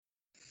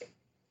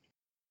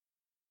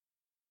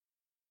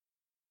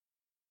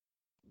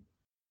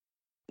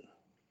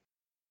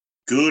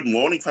Good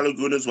morning, fellow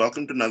Gooners.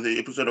 Welcome to another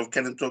episode of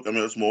Cannon Talk. I'm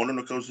your host, Morning,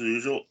 of course, as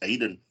usual,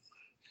 Aiden.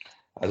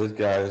 As it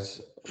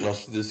guys,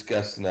 lots to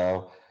discuss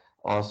now.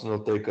 Arsenal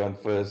take on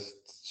first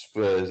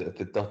Spurs at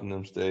the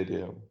Tottenham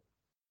Stadium.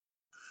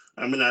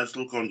 I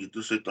still can't get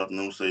to say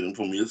Tottenham Stadium.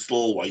 For me, it's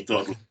still White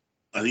Hart.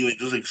 I think they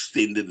just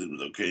extended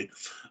it, okay?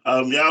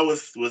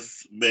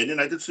 With Man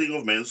United seeing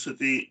of Man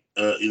City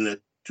in a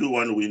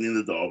 2-1 win in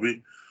the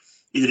derby,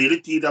 it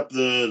really teed up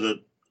the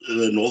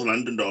North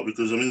London derby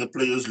because, the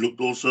players looked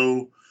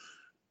also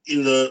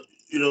in the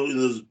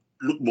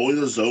look more in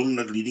the zone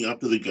like leading up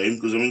to the game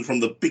because from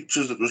the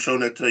pictures that were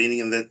shown at training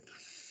and that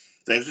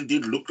they actually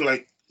did look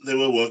like they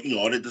were working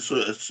hard at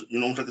almost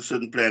like a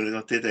certain plan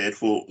that Arteta had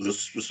for this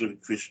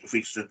specific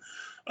fixture.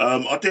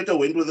 Arteta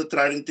went with the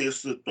tried and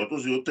tested. What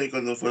was your take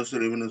on the first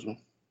 11 as well?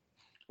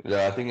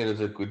 Yeah, I think it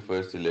is a good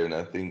first 11.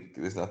 I think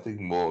there's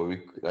nothing more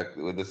like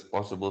with this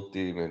possible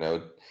team.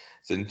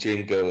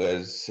 Zinchenko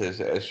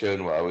has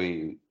shown why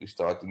we're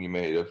starting him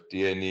ahead of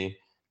Tierney.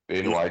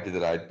 Ben Yeah, White at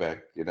the right back,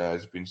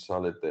 has been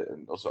solid there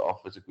and also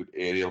offers a good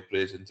aerial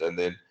presence. And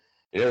then,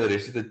 the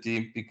rest of the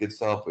team pick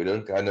itself. We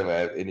don't kind of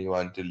have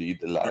anyone to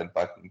lead the line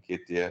but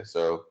Nketiah.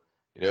 So,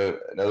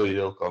 no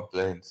real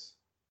complaints.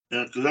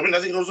 yeah. Because I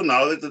think also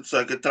now that it's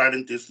like a tried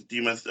and tested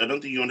team, I don't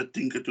think you want to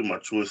tinker too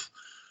much with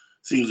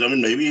things.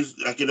 Maybe it's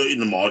like in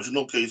the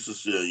marginal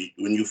cases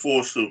when you're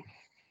forced to.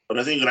 But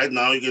I think right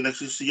now you can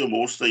actually see a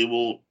more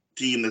stable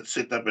team that's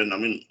set up, and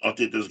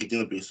Arteta is getting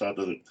the best out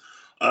of it.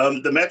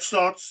 The match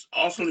starts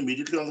Arsenal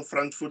immediately on the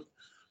front foot,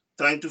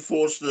 trying to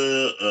force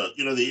the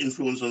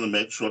influence on the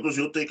match. What was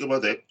your take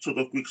about that sort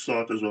of quick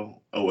start as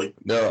well? Away.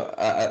 No,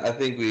 I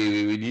think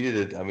we needed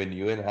it.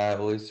 You and I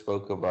always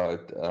spoke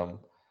about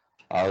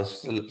how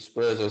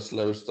Spurs are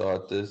slow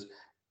starters,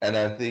 and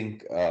I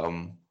think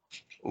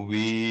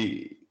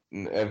we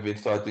have been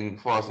starting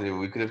fast.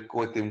 We could have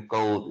caught them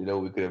cold.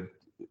 We could have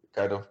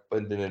kind of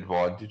pinned an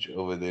advantage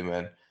over them,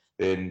 and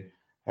then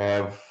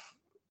have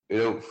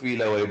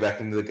feel our way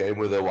back into the game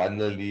with a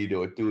 1-0 lead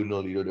or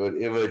 2-0 lead or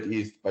whatever it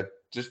is. But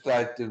just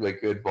try to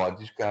make your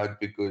advantage count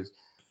because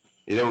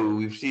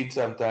we've seen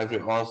sometimes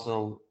when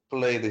Arsenal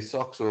play their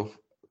socks off,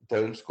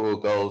 don't score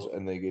goals,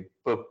 and they get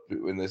pooped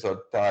when they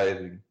start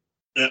tiring.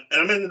 Yeah,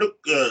 look,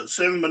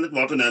 7 minute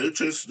Martinelli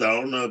chases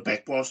down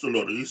back pass to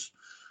Lloris.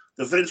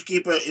 The French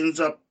keeper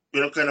ends up,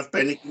 kind of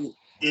panicking,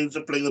 ends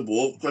up playing the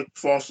ball quite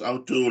fast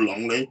out to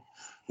Longley,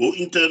 who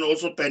in turn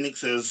also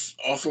panics as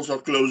Arsenal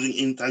start closing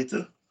in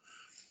tighter.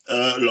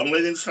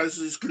 Longley then slices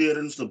his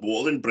clearance, the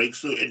ball then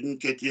breaks to Edin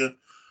Ketia,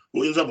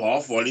 who ends up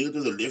half volleying it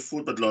to the left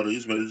foot, but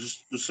Lloris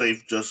manages to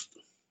save just.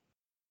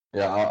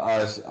 Yeah, I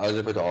was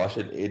a bit harsh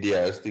on Eddie.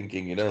 I was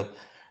thinking,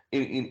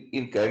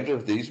 in games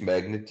of this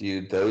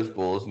magnitude, those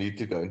balls need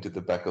to go into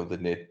the back of the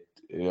net,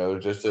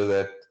 just so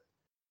that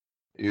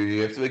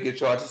you have to make your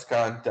chances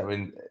count.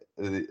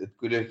 It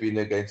could have been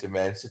against a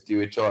Man City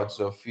where chances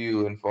are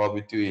few and far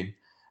between.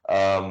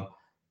 Um,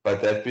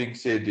 but that being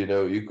said,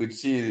 you could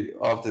see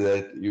after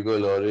that, Hugo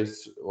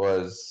Lloris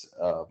was,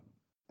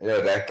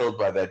 rattled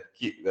by that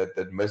kick,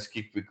 that missed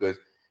kick because,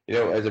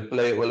 as a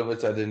player, all of a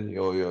sudden,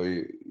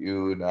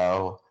 you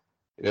now,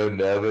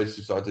 nervous.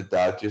 You start to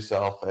doubt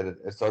yourself, and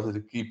it started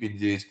to keep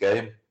into his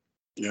game.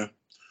 Yeah.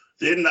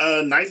 Then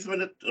ninth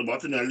minute,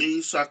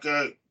 Martinelli,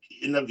 Saka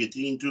end up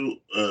getting into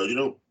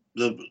the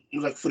it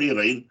was like free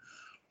reign.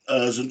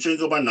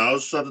 Zinchenko by now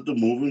started to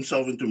move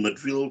himself into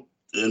midfield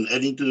and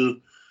adding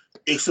to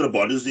extra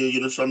bodies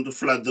there. Starting to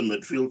flood the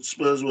midfield.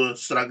 Spurs were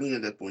struggling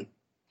at that point.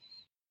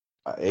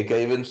 I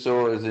even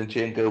saw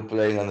Zinchenko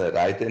playing on the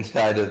right hand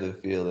side of the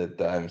field at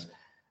times.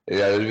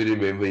 Yeah, I don't really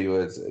remember he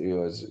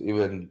was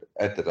even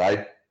at the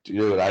right,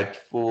 right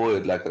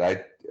forward, like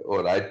right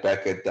or right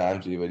back at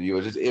times. Even he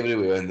was just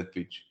everywhere on the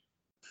pitch.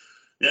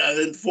 Yeah, and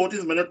then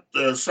 14th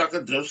minute,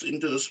 Saka drifts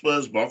into the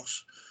Spurs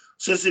box.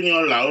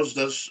 Sessignon allows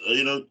this,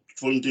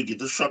 for him to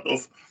get a shot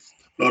off.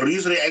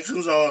 Laurie's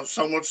reactions are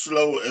somewhat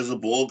slow as the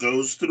ball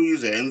goes through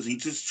his hands,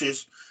 hits his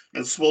chest,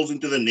 and spills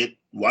into the net.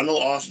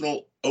 1-0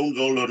 Arsenal, own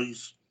goal,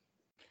 Laurie's.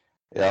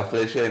 Yeah, for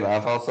a shame. I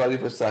felt sorry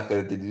for Saka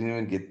that they didn't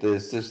even get the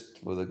assist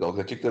for the goal.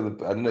 I checked on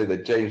I don't know if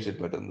they changed it,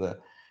 but on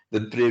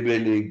the Premier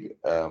League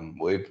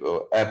web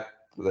or app,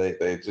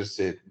 they just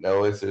said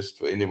no assist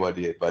for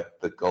anybody, but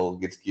the goal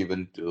gets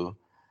given to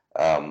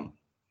um,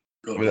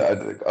 Laurie.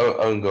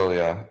 own goal,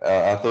 yeah.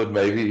 I thought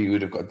maybe he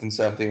would have gotten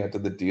something out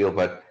of the deal,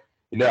 but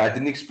I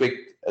didn't expect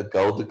a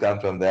goal to come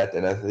from that,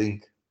 and I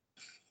think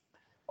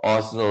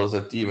Arsenal is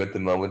a team at the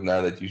moment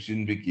now that you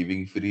shouldn't be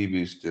giving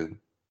freebies to.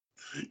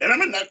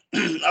 And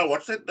I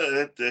watched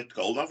that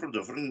goal now from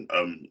different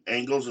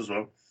angles as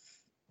well.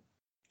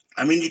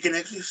 You can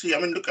actually see.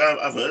 Look,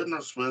 I've heard now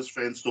Spurs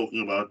fans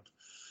talking about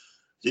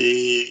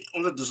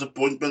all the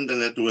disappointment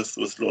and that with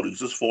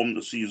Lloris's form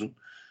this season.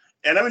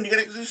 And you can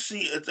actually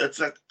see it's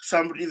like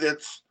somebody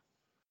that's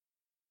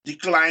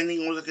declining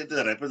almost like at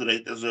a rapid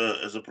rate as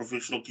a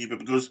professional keeper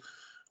because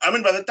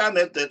by the time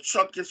that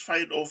shot gets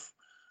fired off,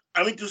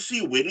 to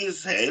see when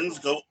his hands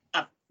go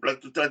up like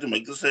to try to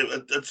make the save,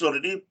 it's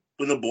already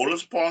when the ball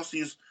is past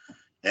his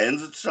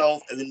hands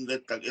itself, and then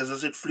that, like, as I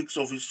said, flicks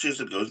off his chest,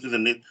 it goes to the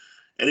net.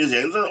 and his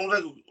hands are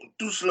almost like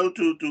too slow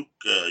to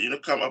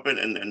come up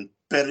and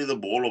parry the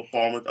ball or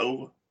palm it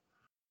over.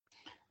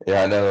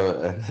 Yeah, I know.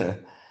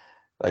 And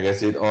like I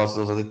said,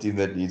 Arsenal's not a team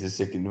that needs a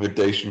second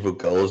invitation for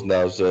goals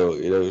now.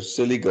 So,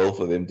 silly goal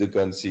for them to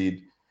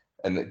concede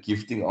and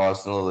gifting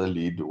Arsenal the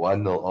lead,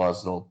 1-0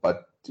 Arsenal.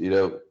 But,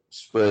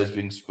 Spurs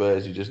being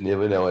Spurs, you just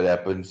never know what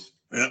happens.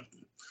 Yeah.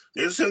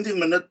 Then 17th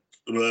minute,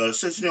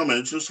 Sessegnon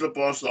managed to slip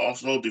past the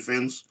Arsenal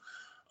defense.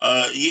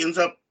 He ends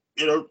up,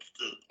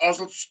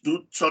 Arsenal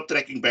do start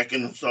tracking back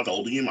and start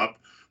holding him up.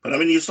 But I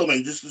mean, he still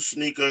manages to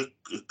sneak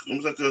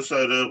almost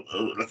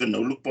like a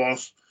no-look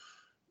pass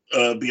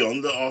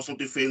beyond the Arsenal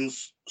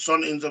defense.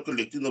 Son ends up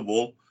collecting the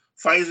ball,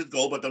 fires it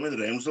goal, but I mean,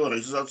 Ramsdale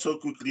races out so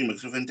quickly,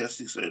 makes a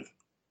fantastic save.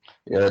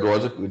 Yeah, it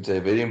was a good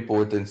save, very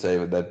important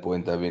save at that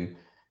point. I mean,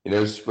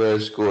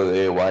 Spurs score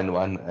there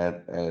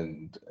 1-1,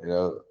 and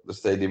the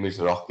stadium is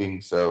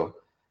rocking. So,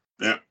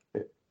 Yeah.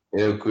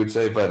 Good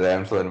save by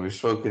Ramsdale, and we've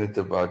spoken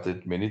about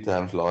it many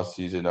times last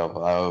season of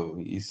how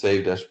he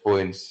saved us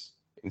points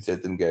in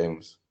certain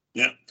games.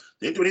 Yeah.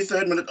 Then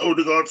 23rd minute,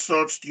 Odegaard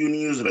starts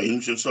tuning his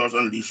range and starts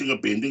unleashing a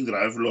bending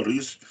drive.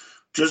 Lloris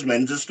just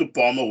manages to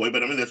palm away,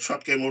 but I mean, that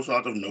shot came also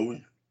out of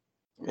nowhere.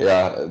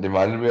 Yeah, it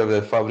reminded me of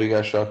that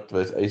Fabregas shot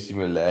with AC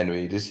Milan where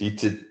he just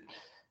hit it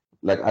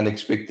like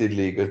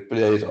unexpectedly because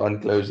players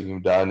aren't closing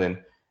him down, and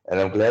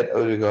I'm glad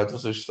Odegaard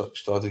also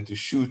starting to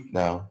shoot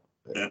now.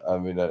 Yeah. I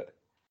mean,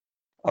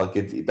 I'll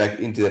get back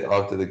into that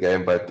after the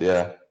game, but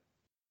yeah.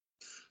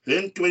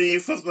 Then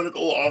 25th minute,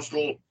 all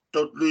Arsenal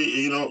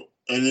totally,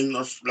 and then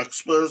like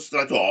Spurs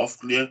try to half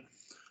clear.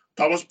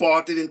 Thomas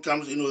Partey then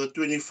comes in with a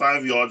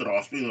 25-yard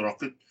rasping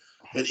rocket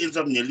that ends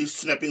up nearly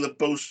snapping the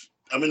post.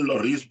 I mean,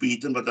 Lloris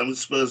beaten, but I mean,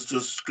 Spurs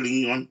just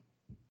clinging on.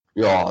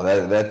 Yeah,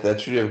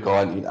 that should have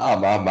gone in.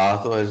 My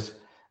mouth was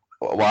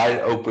wide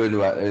open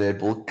and they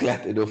both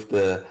clattered off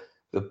the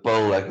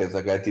pole like it's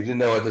like I didn't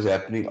know what was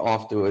happening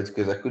afterwards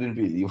because I couldn't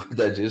believe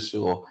what I just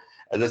saw.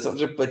 And it's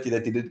such a pity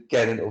that he didn't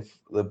cannon off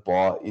the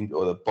bar in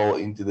or the pole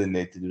into the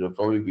net. It would have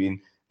probably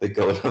been the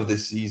goal of the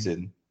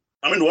season.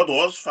 I mean, what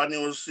was funny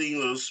was seeing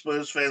the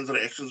Spurs fans'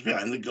 reactions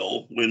behind the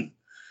goal when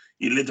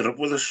he let rip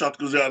with a shot.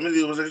 Because I mean,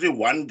 there was actually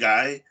one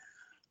guy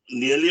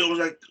nearly was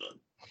like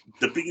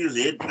dipping his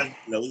head like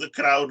below the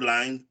crowd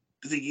line,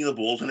 thinking the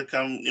ball's gonna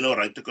come,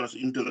 right across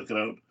into the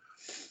crowd.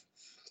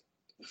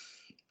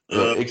 Yeah,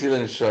 Uh,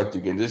 excellent shot.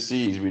 You can just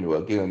see he's been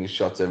working on his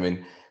shots. I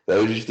mean,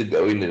 those used to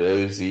go in the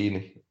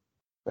routine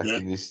back yeah,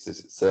 in his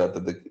start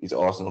of his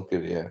Arsenal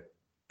career.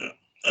 yeah.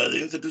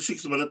 The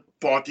 36th minute,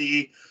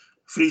 Party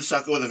free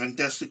Saka with a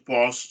fantastic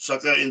pass.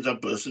 Saka ends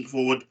up bursting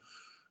forward.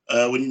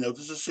 When he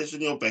notices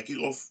Sessegnon backing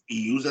off,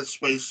 he used that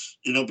space,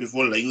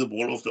 before laying the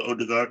ball off the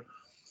Odegaard.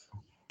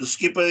 The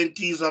skipper then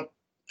tees up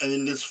and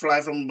then lets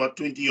fly from about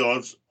 20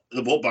 yards.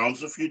 The ball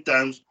bounces a few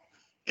times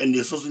and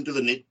nestles into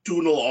the net.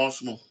 2-0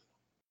 Arsenal.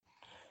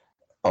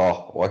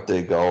 Oh, what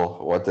a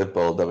goal. What a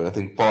build up. And I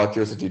think Partey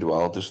also did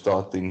well to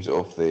start things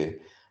off there.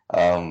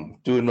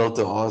 2-0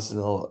 to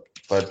Arsenal,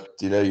 but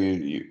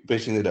you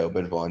pushing the home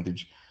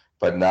advantage.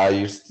 But now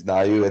you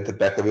at the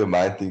back of your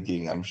mind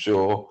thinking, I'm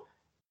sure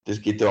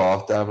just get to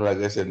halftime, like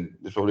I said,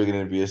 there's probably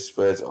gonna be a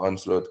Spurs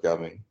onslaught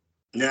coming.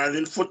 Yeah,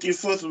 then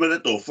 44th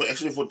minute, or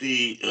actually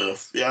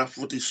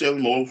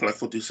 47 more, like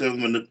 47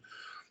 minute.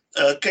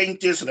 Kane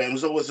tests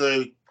Ramsdale with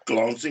a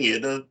glancing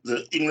header.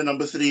 The England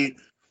number 3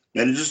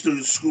 manages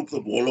to scoop the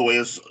ball away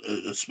as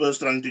Spurs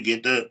trying to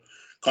get a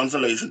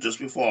consolation just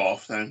before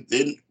halftime.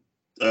 Then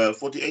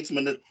 48th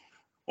minute,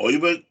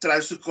 Højbjerg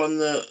tries to con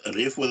the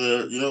ref with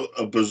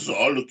a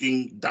bizarre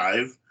looking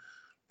dive,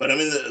 but I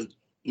mean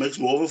makes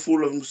more of a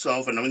fool of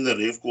himself, and I mean the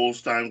ref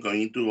calls time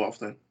going into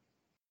halftime.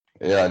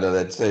 Yeah, I know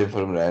that save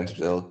from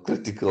Ramsdale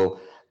critical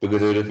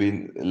because it would have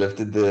been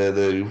lifted the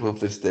roof of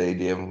the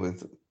stadium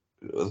with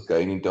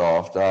going into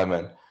halftime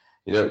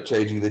and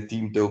changing the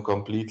team to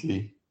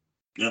completely.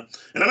 Yeah,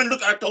 and I mean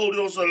look, I told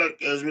you also,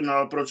 like, as we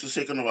now approach the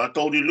second half, I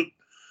told you, look,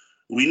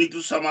 we need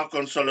to somehow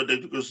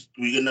consolidate because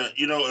we're gonna,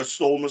 a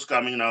storm is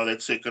coming now.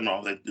 That second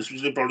half, that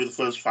especially probably the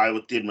first 5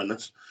 or 10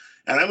 minutes,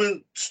 and I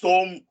mean,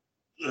 Storm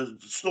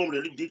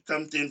really did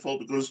come tenfold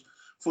because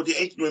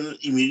 48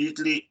 minutes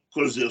immediately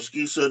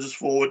Kulusevski surges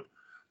forward.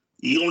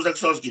 He almost like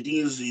starts getting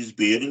his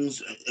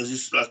bearings as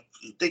he's like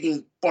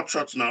taking pot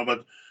shots now,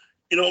 but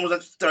almost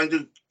like trying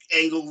to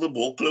angle the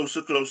ball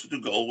closer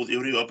to goal with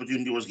every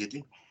opportunity he was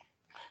getting.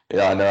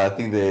 Yeah, no, I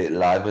think they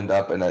livened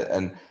up, and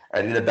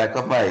in the back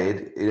of my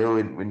head,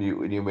 when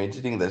you're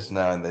mentioning this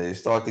now, and they're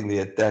starting the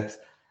attacks,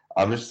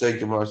 I'm just saying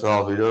to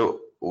myself,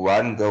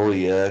 one goal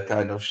here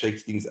kind of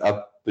shakes things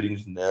up,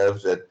 brings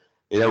nerves, and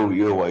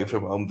you're away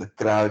from home, the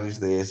crowd is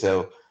there,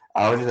 so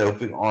I was just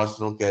hoping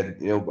Arsenal can,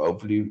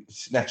 hopefully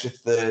snatch a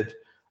third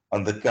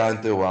on the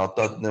counter while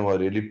Tottenham are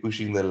really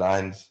pushing the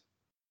lines.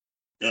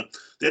 Yeah,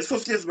 that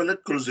 50th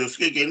minute,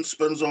 Kulusevski again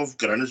spins off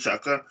Granit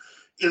Xhaka,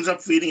 ends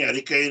up feeding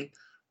Harry Kane,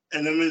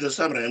 and then this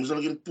time Ramsdale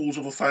again pulls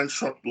off a fine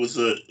shot with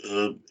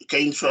a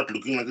Kane shot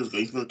looking like it's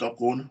going for the top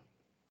corner.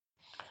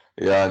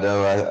 Yeah,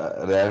 no,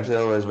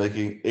 Ramsdale was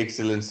making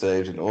excellent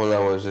saves, and all I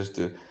was just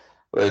to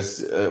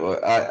was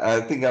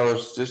I think I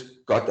was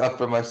just got up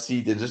from my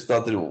seat and just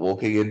started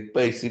walking and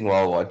pacing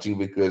while watching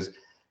because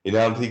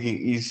I'm thinking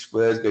is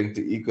Spurs going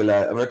to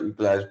equalize? I'm not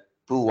equalize,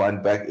 pull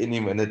one back any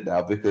minute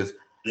now because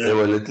they Yeah,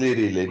 were literally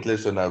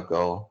relentless on our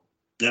goal.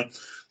 yeah.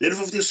 Then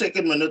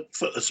 52nd minute,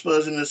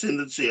 Spurs in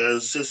ascendancy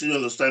as Sessignon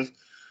understands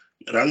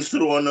runs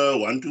through on a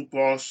 1-2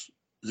 pass.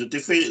 The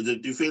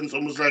defense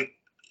almost like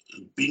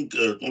being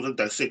almost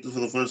dissected for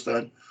the first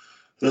time.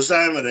 This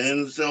time,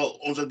 Ramsdale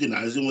also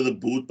denies him with a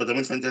boot, but I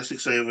mean, fantastic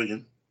save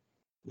again.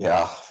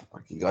 Yeah,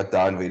 he got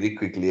down very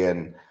quickly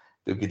and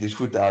to get his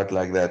foot out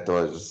like that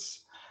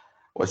was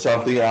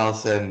something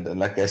else. And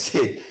like I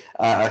said,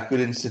 I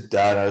couldn't sit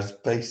down. I was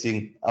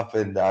pacing up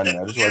and down.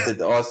 I just Yeah, wanted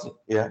to ask,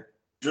 yeah.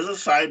 just a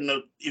side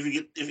note: if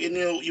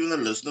any even the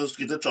listeners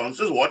get a chance,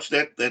 just watch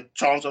that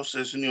chance of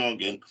Sessignon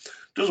again.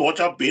 Just watch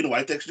how Ben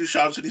White actually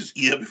shouts in his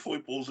ear before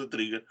he pulls the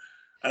trigger.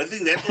 I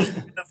think that was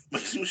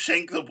makes him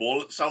shank the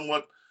ball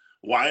somewhat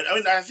wide. I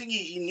mean, I think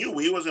he knew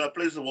where he was going to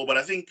place the ball, but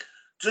I think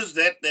just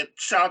that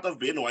shout of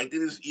Ben White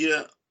in his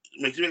ear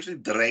makes him actually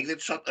drag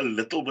that shot a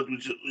little bit,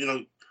 which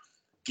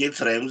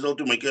gets Ramsdale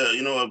to make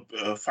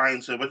a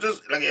fine save. But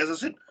just like as I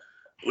said,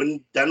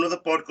 when done with the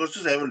podcast,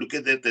 just have a look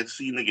at that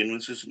scene again when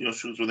Sessignon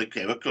shoots when they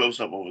have a close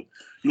up of it.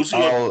 You'll see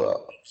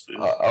what.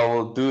 I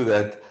will do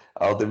that.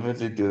 I'll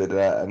definitely do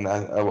that.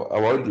 I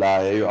won't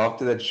lie.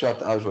 After that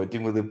shot, I was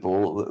waiting with the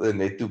ball, the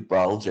net to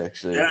bulge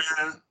actually. Yeah,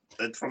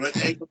 that from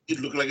that angle, it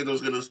looked like it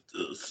was going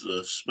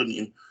to spin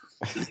in.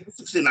 The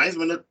 69th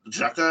minute,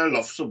 Xhaka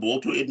lofts the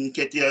ball to Eden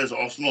Ketia as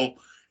Arsenal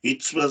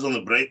hit Spurs on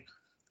the break.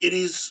 It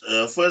is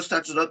first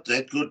touch is not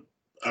that good.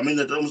 I mean,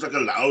 it almost like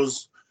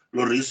allows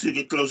Lloris to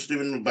get closer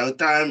to him. By the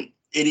time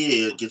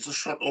Eddie gets a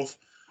shot off,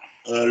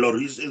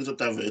 Lloris ends up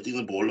diverting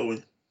the ball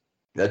away.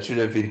 That should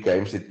have been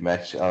game set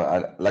match.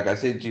 Like I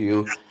said to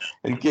you,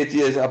 and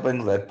Nketiah is up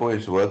until that point.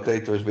 His work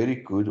rate was very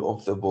good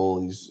off the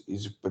ball. He's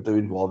bit of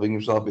involving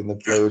himself in the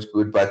play was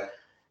good, but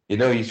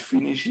he's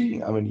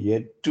finishing. I mean, he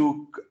had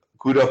two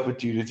good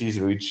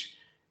opportunities, which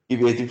if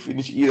he had to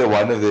finish either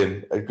one of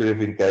them, it could have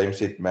been game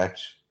set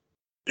match.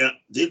 Yeah,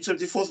 the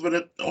 74th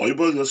minute,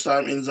 Højbjerg this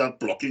time ends up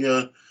blocking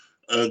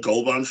a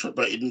goal bound shot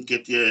by Eden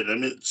Ketia. I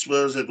mean,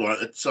 Spurs at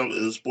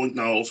this point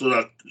now also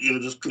like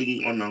just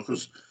clinging on now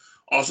because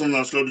Arsenal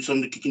now slowly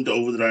starting to kick into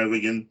overdrive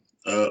again.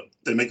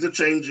 They make the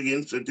change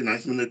again,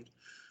 79th minute.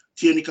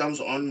 Tierney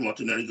comes on,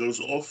 Martinelli goes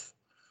off.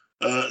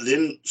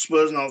 Then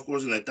Spurs now, of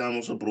course, in that time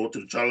also brought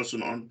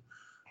Richarlison on.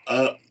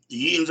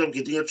 He ends up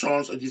getting a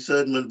chance at the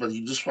third minute, but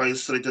he just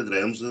fires straight at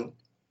Ramsdale.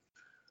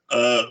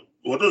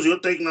 What was your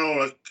take now?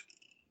 Like,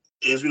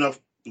 as we now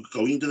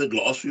going into the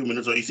last few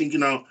minutes, are you thinking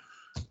now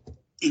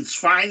it's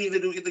fine if they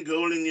do get the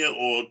goal in here,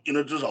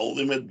 or just hold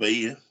them at bay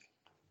here?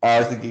 I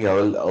was thinking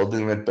I'll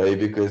ultimate bay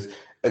because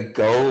a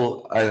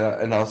goal,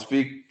 and I'll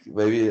speak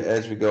maybe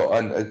as we go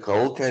on, a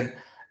goal can,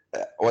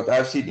 what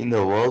I've seen in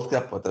the World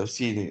Cup, what I've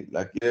seen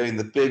in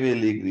the Premier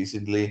League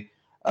recently,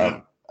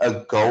 Yeah,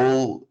 a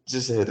goal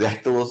just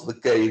rattles the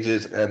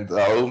cages and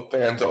the home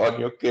fans are on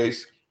your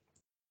case.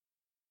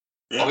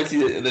 yeah,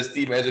 Obviously, this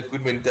team has a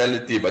good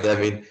mentality, but I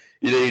mean,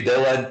 you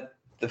don't want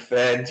the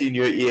fans in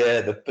your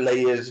ear, the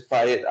players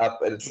fired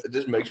up, and it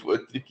just makes for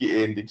a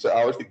tricky ending. So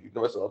I was thinking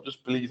to myself,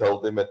 just please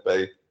hold them at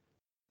bay.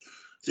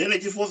 Then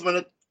 84th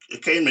minute,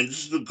 Kane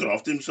manages to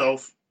graft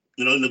himself,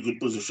 in a good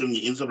position.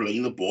 He ends up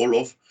laying the ball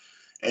off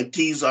and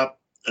tees up.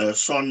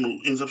 Son who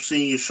ends up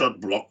seeing his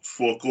shot blocked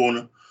for a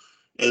corner.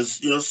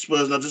 As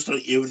Spurs now just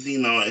trying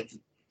everything now.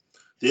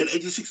 Then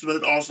 86th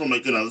minute, Arsenal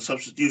make another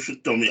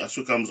substitution. Tommy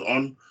Asu comes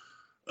on.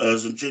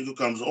 Zinchenko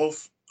comes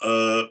off.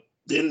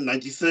 Then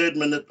 93rd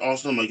minute,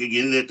 Arsenal make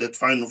again that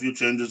final few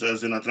changes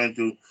as they're not trying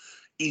to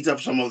eat up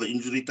some of the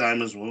injury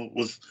time as well,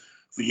 with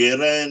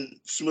Vieira and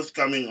Smith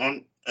coming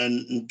on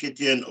and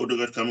Nketiah and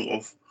Odegaard coming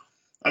off.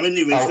 I mean,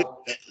 eventually,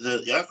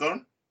 go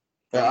on.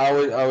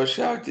 I was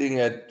shouting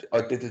at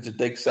Arteta to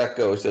take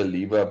Saka or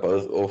Saliba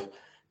both off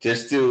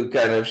just to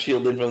kind of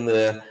shield him from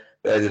that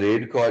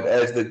red card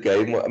as the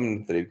game. I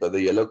mean, the red card,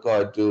 the yellow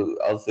card to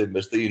also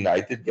miss the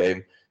United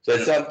game. So at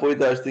Yeah, some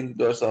point, I was thinking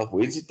to myself,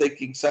 when's he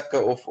taking Saka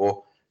off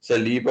or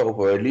Saliba off,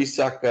 or at least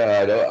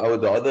Saka? I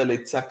would rather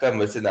let Saka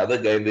miss another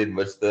game than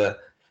miss the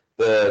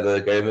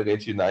game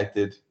against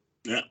United.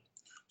 yeah.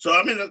 So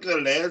I mean, like the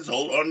lads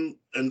hold on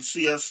and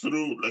see us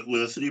through, like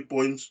with the 3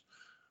 points.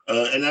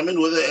 And I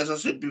mean, whether as I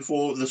said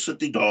before, the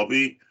City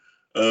derby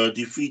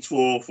defeat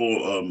for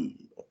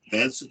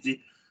Man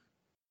City,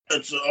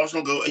 it's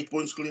Arsenal go 8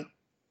 points clear.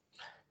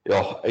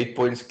 Yeah, 8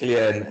 points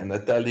clear, and I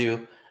tell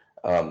you,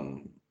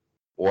 um,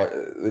 what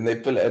when they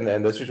pull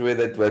and this is where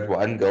that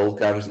one goal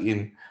comes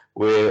in.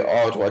 Where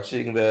I was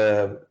watching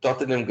the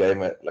Tottenham game,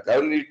 like I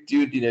only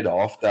tuned in at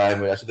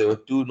halftime, and I said they were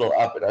 2-0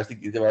 up, and I was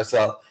thinking to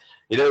myself,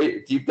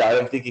 deep down,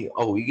 I'm thinking,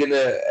 oh, we're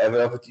gonna have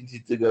an opportunity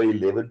to go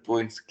 11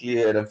 points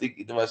clear, and I'm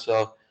thinking to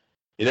myself,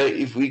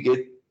 if we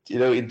get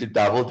into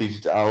double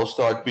digits, I'll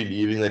start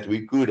believing that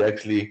we could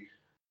actually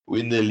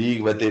win the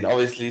league. But then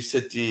obviously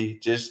City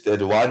just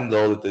that one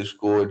goal that they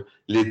scored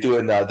led to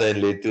another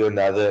and led to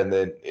another, and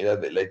then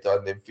later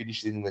on them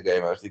finishing the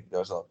game. I was thinking to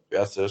myself,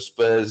 yeah, so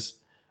Spurs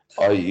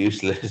are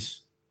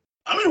useless.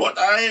 I mean, what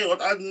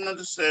I didn't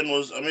understand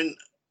was, I mean,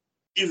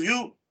 if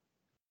you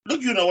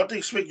look, you know what to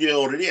expect. You're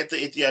already at the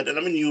Etihad, and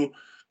I mean, you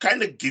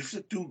kind of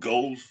gifted 2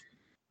 goals,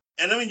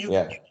 and I mean,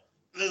 Yeah.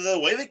 the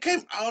way they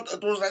came out,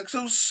 it was like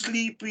so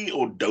sleepy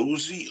or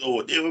dozy or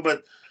whatever.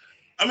 But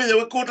I mean, they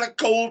were caught like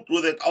cold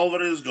with that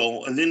Alvarez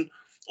goal, and then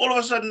all of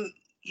a sudden,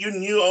 you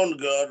knew on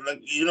God,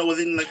 like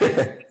within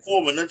like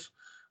 4 minutes,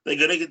 they're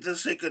gonna get the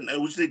second,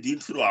 which they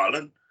did through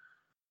Ireland.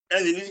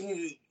 And then you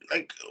think,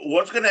 like,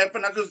 what's gonna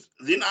happen? Because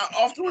then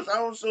afterwards,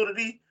 I was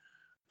already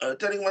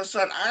telling my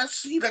son, I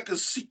see like a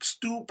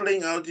 6-2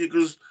 playing out here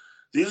because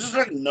there's just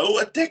like no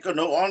attack or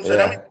no answer.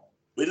 And I mean,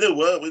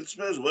 Yeah. when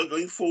Spurs were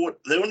going forward,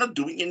 they were not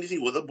doing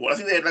anything with the ball. I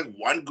think they had like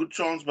one good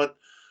chance, but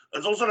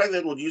it's also like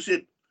that what you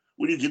said.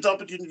 When you get the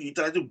opportunity, you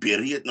try to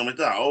bury it, no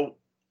matter how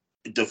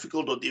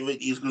difficult or whatever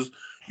it is, because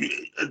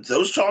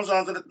those chances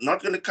are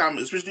not going to come,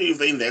 especially if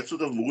they're in that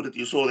sort of mood that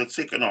you saw that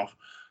second half.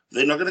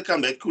 They're not going to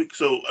come that quick.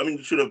 So I mean,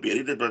 you should have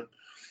buried it, but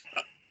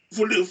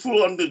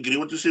full on agree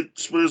what you said.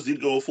 Spurs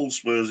did go full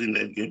Spurs in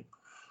that game.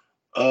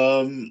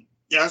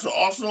 Yeah, so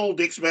Arsenal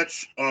next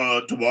match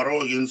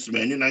tomorrow against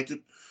Man United.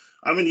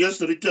 I mean, yes,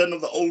 the return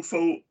of the old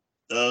foe.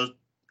 Uh,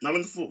 I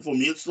mean, for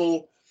me, it's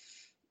still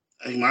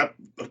like my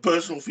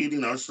personal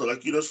feeling now. It's still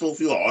like still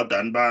feel hard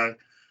done by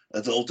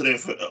the Old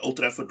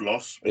Trafford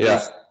loss Yeah.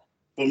 because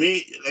for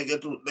me,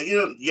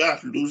 yeah,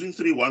 losing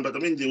 3-1, but I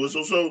mean, there was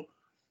also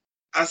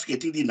us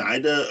getting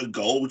denied a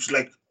goal, which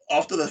like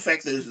after the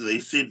fact they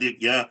said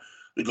that yeah,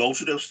 the goal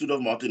should have stood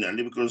off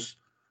Martinelli because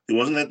there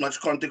wasn't that much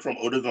contact from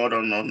Odegaard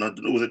on I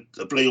don't know whether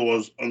the player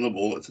was on the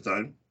ball at the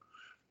time,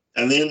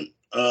 and then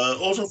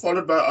also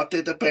followed by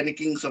Arteta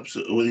panicking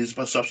with his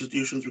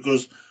substitutions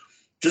because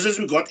just as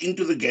we got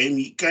into the game,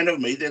 he kind of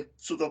made that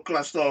sort of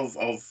cluster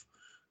of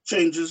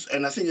changes,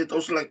 and I think it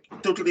also like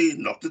totally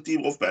knocked the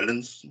team off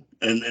balance,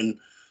 and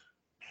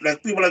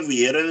like people like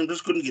Vieira and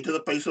just couldn't get to the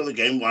pace of the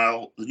game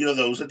while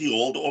those that he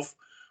hauled off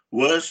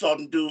were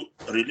starting to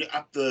really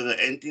up the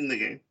ante in the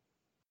game.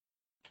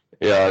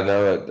 Yeah,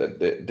 no,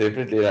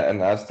 definitely,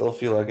 and I still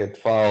feel like that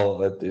foul,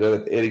 that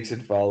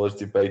Eriksen foul was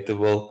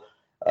debatable.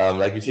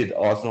 Like you said,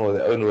 Arsenal were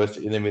their own worst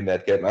enemy in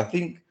that game. I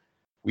think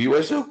we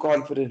were so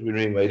confident when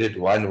we made it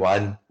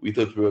 1-1. We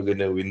thought we were going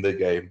to win the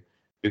game.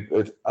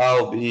 Because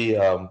I'll be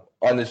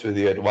honest with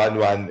you, at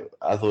 1-1,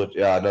 I thought,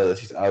 yeah, no,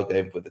 this is our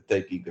game for the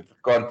taking. The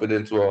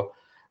confidence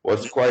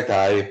was quite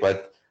high,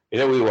 but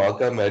we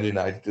welcome Man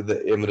United to the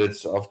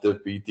Emirates after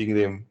beating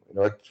them,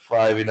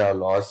 5 in our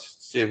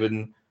last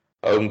 7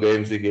 home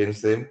games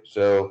against them.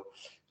 So,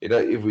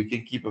 if we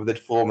can keep up that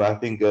form, I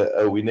think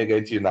a win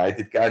against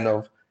United kind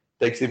of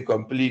takes them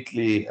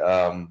completely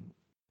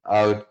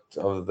out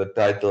of the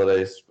title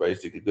race,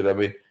 basically. Because I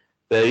mean,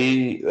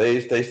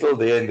 they still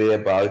there and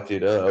thereabout.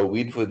 A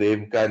win for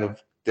them kind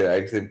of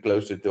drags them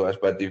closer to us.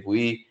 But if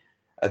we,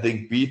 I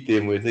think, beat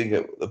them, we think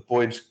the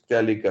points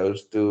tally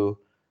goes to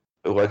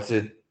what's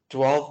it,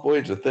 12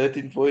 points or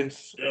 13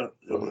 points. Yeah,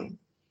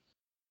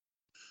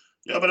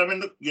 yeah, but I mean,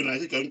 look,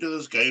 United going to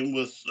this game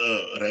with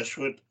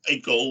Rashford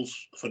 8 goals,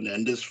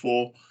 Fernandez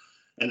 4,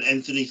 and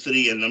Anthony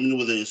 3, and I mean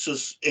with the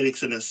assist,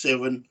 Ericsson at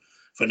 7,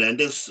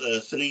 Fernandez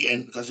 3,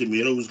 and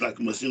Casemiro who's like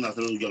missing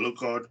after a yellow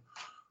card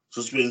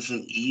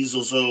suspension. He's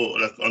also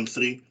like on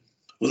 3.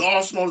 With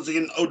Arsenal, it's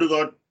again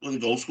Odegaard with the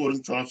goal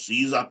scoring charts.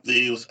 He's up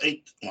there with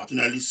 8,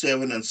 Martinelli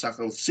 7, and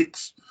Saka with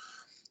 6.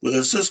 With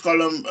the assist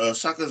column,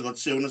 Saka's got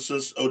 7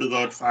 assists,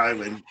 Odegaard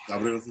 5, and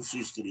Gabriel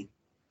Jesus 3.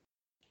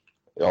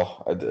 Yeah,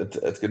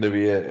 it's going to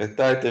be a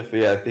tight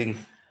affair. I think,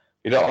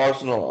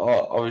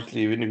 Arsenal,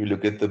 obviously, when you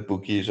look at the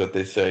bookies, what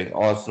they're saying,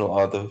 Arsenal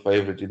are the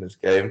favourite in this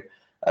game.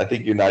 I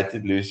think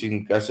United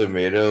losing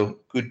Casemiro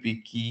could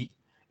be key,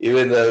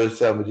 even though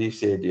somebody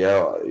said,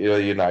 yeah,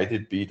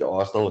 United beat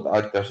Arsenal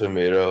without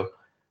Casemiro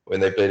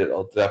when they played at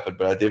Old Trafford.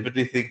 But I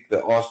definitely think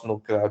the Arsenal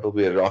crowd will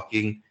be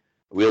rocking,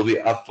 will be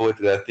up for it.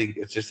 And I think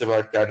it's just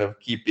about kind of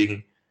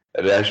keeping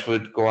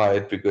Rashford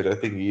quiet because I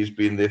think he's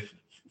been the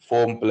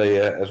form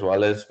player as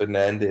well as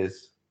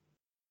Fernandez.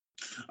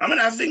 I mean,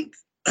 I think,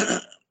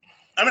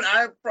 I mean,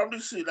 I probably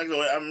see like the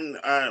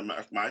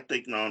way my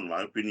take now, in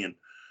my opinion,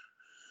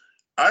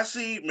 I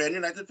see Man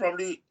United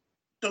probably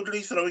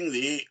totally throwing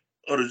their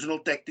original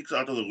tactics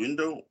out of the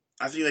window.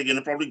 I think they're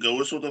gonna probably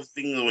go a sort of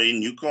thing the way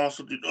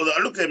Newcastle did. Although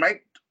look, they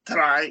might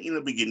try in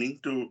the beginning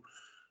to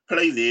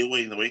play their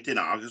way, the way Ten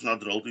Hag is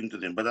not drilled into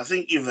them. But I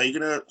think if they're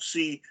gonna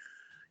see,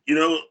 you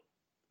know,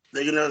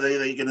 they're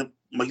gonna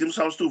make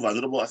themselves too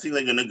vulnerable. I think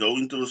they're gonna go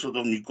into a sort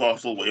of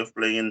Newcastle way of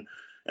playing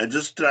and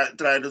just try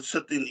to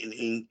sit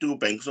in 2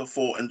 banks of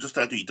 4 and just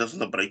try to hit us in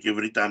the break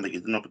every time they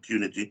get an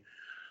opportunity.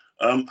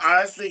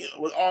 I think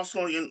with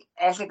Arsenal,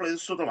 Arsenal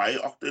plays sort of high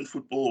octane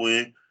football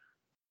where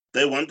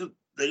they're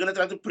gonna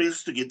try to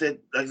press to get that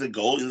like the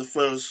goal in the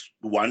first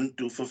 1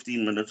 to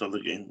 15 minutes of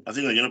the game. I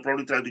think they're gonna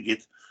probably try to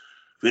get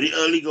very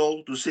early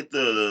goal to set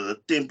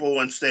the tempo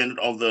and standard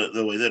of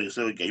the way the rest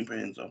of the game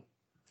plans are.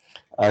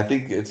 I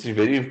think it's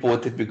very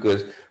important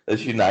because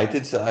this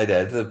United side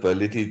has the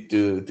ability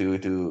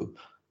to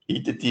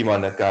eat the team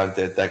on a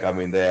counter attack. I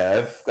mean, they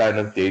have kind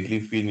of deadly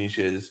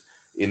finishes.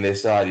 in their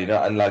side.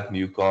 Unlike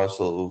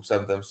Newcastle, who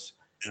sometimes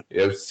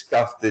Yeah.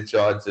 scuff their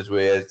chances,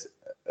 whereas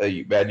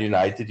Man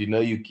United,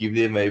 you give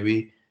them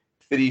maybe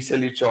three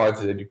silly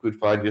chances and you could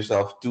find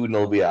yourself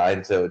 2-0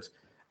 behind. So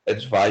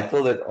it's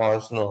vital that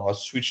Arsenal are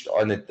switched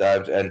on at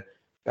times, and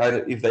kind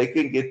of if they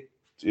can get,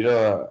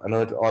 I'm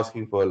not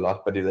asking for a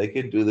lot, but if they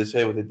can do the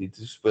same what they did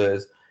to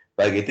Spurs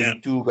by Yeah.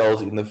 getting 2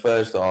 goals in the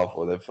first half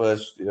or the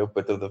first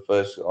bit of the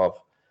first half,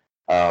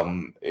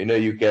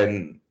 you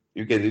can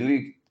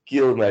really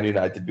kill Man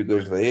United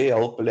because their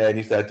whole plan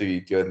is that to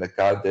hit you in the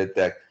counter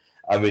attack.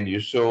 I mean, you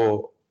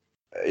saw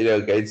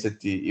against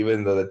City,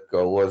 even though that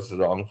goal was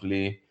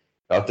wrongfully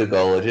not a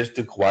goal, it just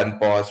took one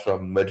pass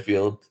from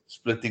midfield,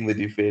 splitting the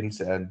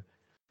defense, and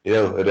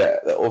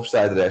the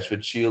offside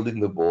Rashford shielding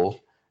the ball,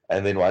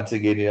 and then once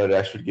again,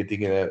 Rashford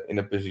getting in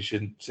a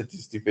position,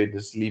 City's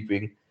defenders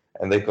sleeping,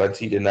 and they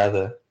concede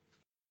another.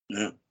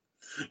 Yeah.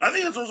 I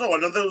think it's also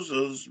one of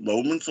those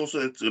moments also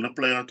that's going to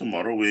play out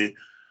tomorrow where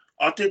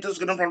Arteta's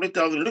going to probably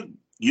tell them, look,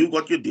 you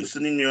got your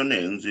destiny in your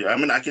hands. I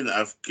mean, I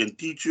can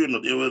teach you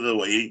whatever the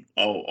way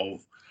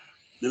of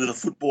the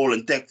football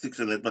and tactics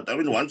and that. But I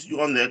mean, once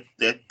you're on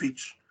that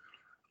pitch,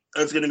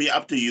 it's going to be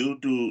up to you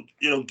to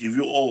give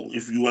you all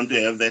if you want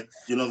to have that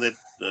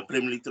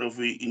Premier League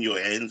trophy in your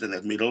hands and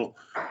that medal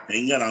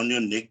hanging around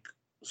your neck.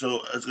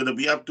 So it's going to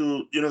be up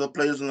to the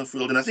players in the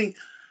field, and I think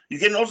you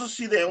can also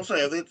see they also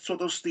have that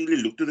sort of steely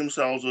look to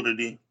themselves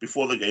already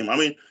before the game. I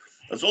mean,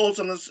 it's all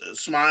some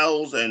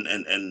smiles and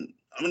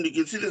I mean you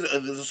can see there's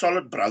a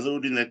solid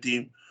brotherhood in that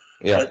team.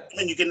 Yeah, But I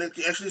mean you can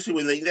actually see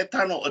when they're in that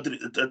tunnel.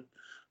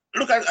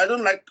 Look, I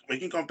don't like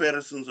making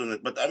comparisons on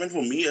it, but I mean,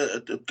 for me,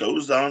 it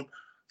goes down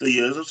the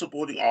years of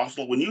supporting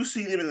Arsenal. When you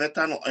see them in that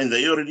tunnel and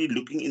they're already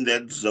looking in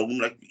that zone,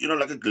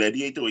 like a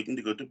gladiator waiting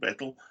to go to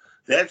battle,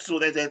 that's so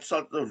that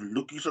sort of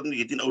look you suddenly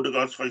get in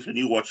Odegaard's face when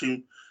you watch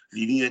him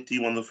leading that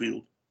team on the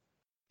field.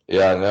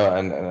 yeah, no,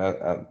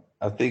 and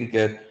I think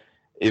that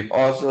if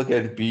Arsenal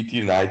can beat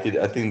United,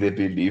 I think they'd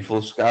be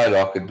lethal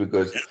skyrocket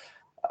because Yeah,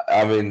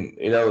 I mean,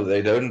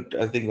 they don't,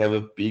 I think, have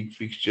a big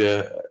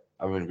fixture.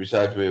 I mean,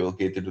 besides we will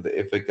get into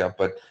the FA Cup,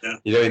 but,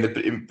 yeah,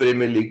 in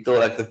Premier League till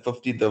like the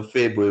 15th of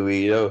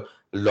February,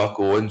 lock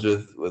horns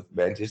with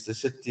Manchester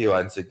City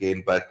once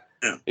again. But,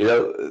 yeah, you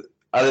know,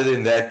 other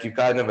than that, you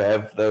kind of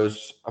have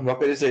those, I'm not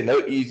going to say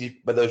no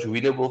easy, but those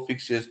winnable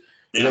fixtures,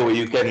 yeah, where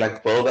you can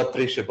like build up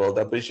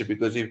pressure.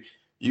 Because if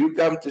you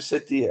come to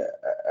City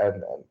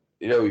and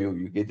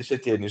you get to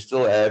City and you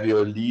still have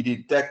your lead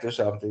intact or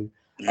something,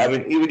 I yeah,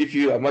 mean, even if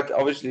you, I'm not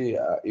obviously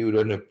you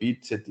don't have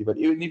beat City, but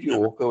even if you yeah,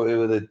 walk away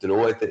with a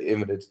draw at the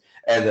Emirates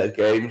and the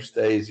game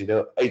stays,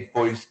 8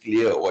 points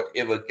clear or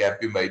whatever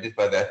gap you made it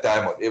by that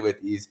time, whatever it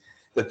is,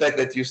 the fact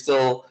that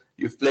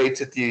you've played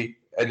City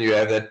and you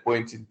have that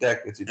point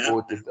intact, it's yeah.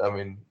 important. I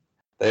mean,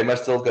 they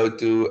must still go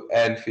to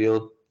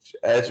Anfield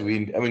as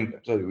we. I mean,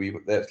 sorry,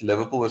 that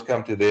Liverpool has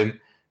come to them.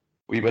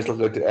 We must still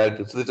go to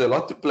Anfield, so there's a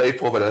lot to play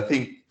for. But I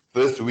think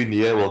first win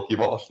here will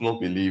give Arsenal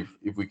believe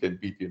if we can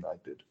beat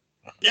United.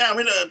 Yeah, I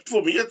mean,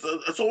 for me,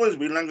 it's always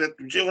been like that.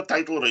 Whichever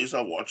title race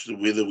I watched,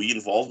 whether we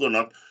involved or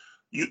not,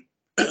 you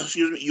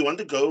excuse me, you want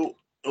to go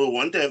or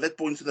want to have that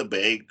points in the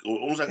bag, or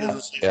almost like as Yeah,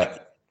 a safety yeah.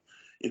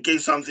 in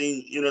case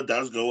something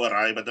does go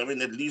awry. But I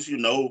mean, at least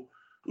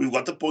we've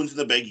got the points in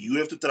the bag. You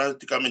have to try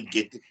to come and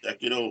get it,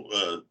 like to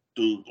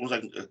almost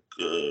like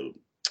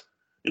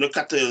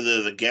cut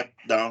the gap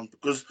down.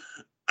 Because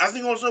I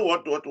think also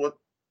what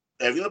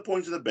having the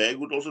points in the bag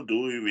would also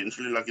do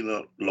eventually, like in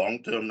the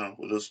long term now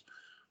with this.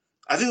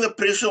 I think the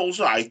pressure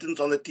also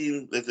heightens on the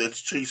team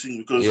that's chasing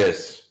because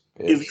Yes,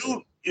 if yes,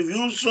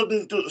 you start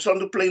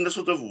to play in the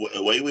sort of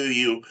way where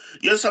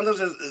yes, sometimes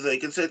as they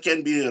can say it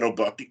can be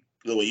robotic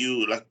the way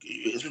you like,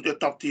 especially a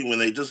top team when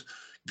they just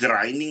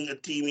grinding a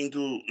team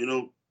into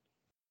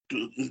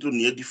into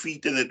near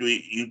defeat, and that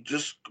way you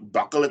just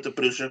buckle at the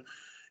pressure,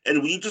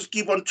 and we just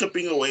keep on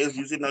chipping away as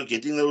you said now,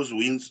 getting those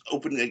wins,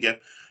 opening a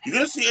gap. You're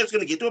gonna see it's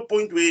gonna get to a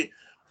point where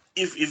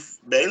if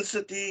Man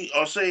City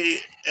or say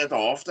at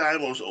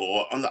halftime or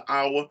on the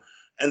hour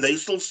and they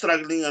still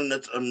struggling and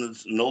it's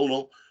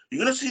 0-0,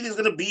 you're gonna see there's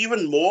gonna be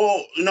even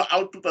more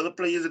output by the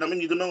players, and I mean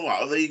you don't know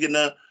how they're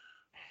gonna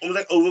almost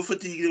like over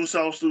fatigue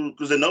themselves to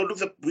because they know look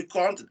that we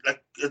can't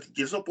like it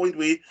gets to a point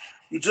where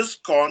you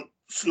just can't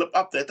slip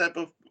up that type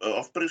of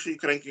pressure you're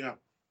cranking up.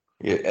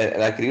 yeah,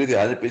 and I agree with you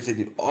 100%.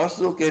 If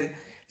Arsenal can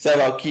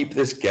somehow keep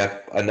this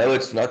gap, I know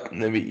it's not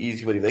going to be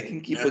easy, but if they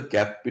can keep Yeah, a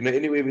gap,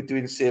 anywhere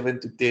between 7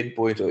 to 10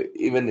 points, or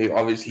even if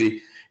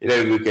obviously,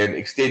 we can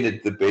extend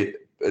it the better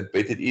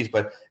it is.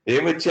 But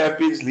remember,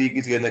 Champions League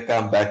is going to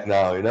come back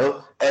now, and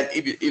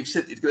if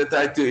City is going to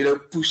try to,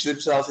 push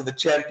themselves in the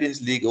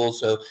Champions League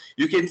also,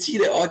 you can see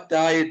they are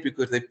tired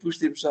because they pushed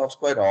themselves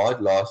quite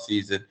hard last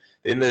season.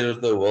 Then there was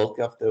the World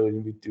Cup though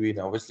in between,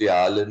 obviously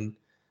Ireland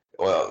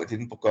well,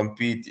 didn't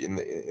compete in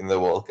the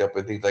World Cup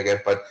and things like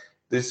that. But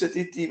the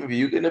City team, if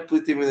you're gonna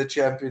put them in the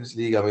Champions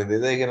League, I mean,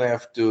 then they're gonna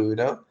have to,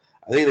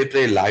 I think they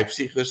play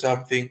Leipzig or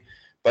something.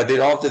 But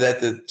then after that,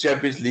 the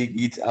Champions League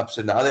heats up,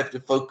 so now they have to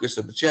focus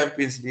on the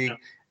Champions yeah, League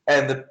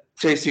and the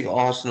chasing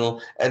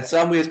Arsenal, and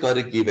somewhere's got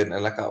to give it.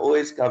 And like I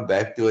always come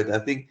back to it, I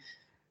think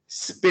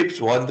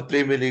Pep's won the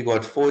Premier League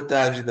what 4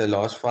 times in the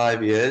last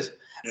 5 years.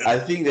 Yeah. I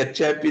think that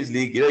Champions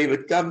League, if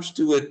it comes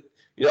to it,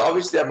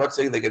 obviously I'm not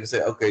saying they're going to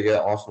say, okay, yeah,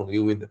 Arsenal,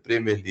 you win the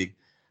Premier League,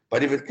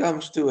 but if it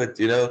comes to it,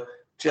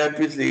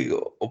 Champions League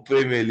or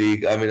Premier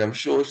League, I mean, I'm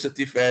sure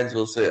City fans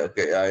will say,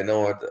 okay, I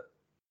know what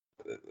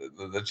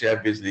the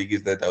Champions League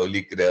is that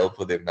holy grail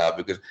for them now,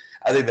 because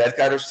I think that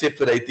kind of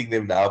separating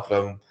them now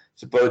from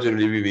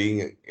supposedly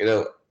being,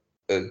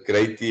 a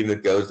great team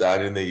that goes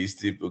down in the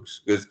history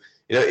books, because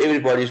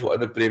everybody's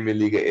won a Premier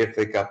League, a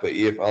FA Cup, a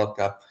EFL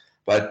Cup,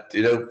 but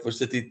for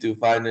City to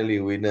finally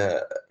win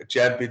a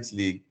Champions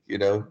League,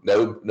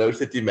 no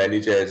City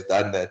manager has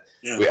done that.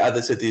 Yeah. Where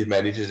other City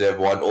managers have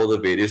won all the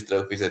various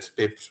trophies that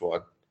Pep's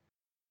won.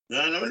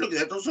 Yeah, and I mean, look,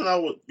 that also now,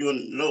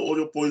 all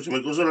your points,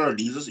 it also now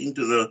leads us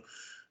into the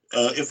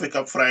FA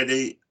Cup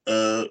Friday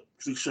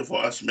fixture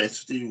for us, Man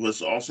City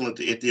versus Arsenal at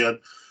the Etihad.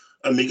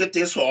 A mega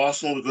test for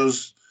Arsenal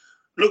because,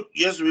 look,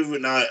 yes, we've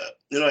now,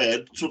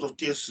 had sort of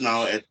tests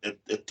now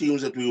at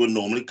teams that we would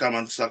normally come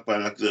unstuck by,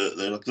 like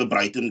the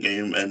Brighton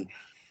game, and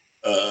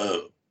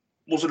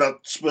also that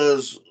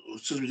Spurs,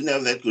 since we didn't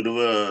have that good of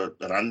a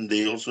run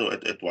there also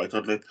at White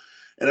Hart Lane.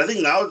 And I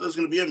think now there's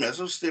going to be a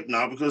massive step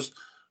now because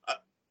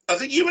I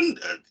think even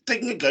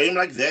taking a game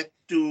like that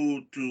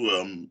to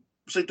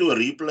say to a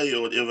replay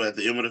or whatever at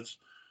the Emirates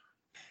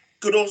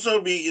could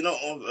also be,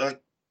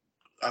 like,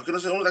 how can I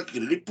say, almost like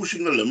really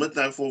pushing the limit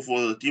now for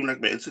a team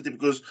like Man City,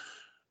 because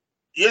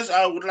yes,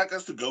 I would like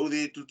us to go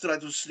there to try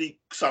to sneak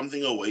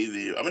something away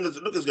there. I mean, it's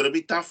going to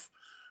be tough.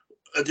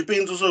 It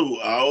depends also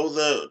how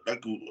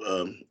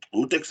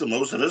who takes the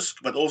most risk,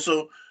 but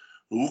also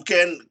who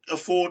can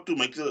afford to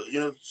make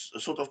the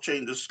sort of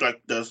changes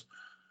like this.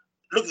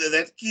 Look,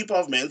 that keeper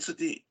of Man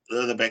City,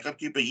 the backup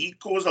keeper, he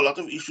caused a lot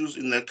of issues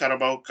in the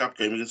Carabao Cup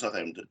game against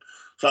Southampton.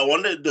 So I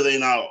wonder, do they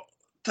now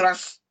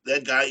trust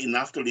that guy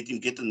enough to let him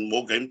get in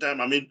more game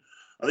time? I mean,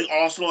 I think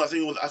Arsenal, I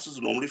think with us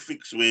is normally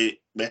fixed where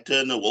Matt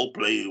Turner will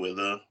play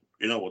whether,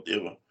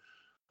 whatever.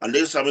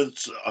 Unless, I mean,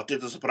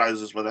 Arteta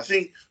surprises. But I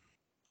think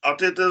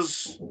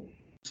Arteta's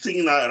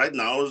thing now, right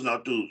now is now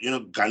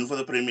to, gun for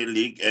the Premier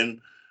League.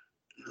 And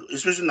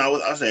especially now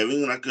with us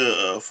having like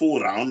a full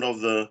round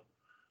of the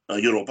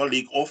Europa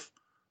League off,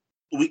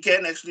 we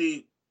can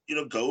actually,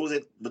 go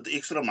with the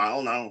extra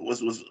mile now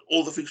with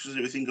all the fixtures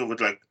that we think of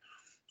it, like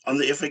on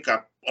the FA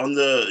Cup, on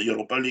the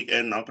Europa League,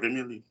 and now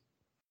Premier League.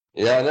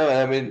 Yeah, no,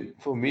 I mean,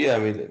 for me, I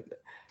mean,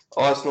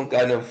 Arsenal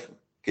kind of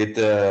get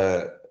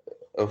a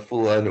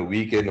full on a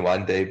weekend,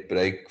 1 day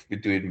break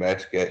between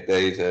match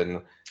days,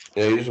 and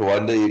you just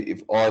wonder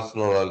if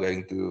Arsenal are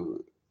going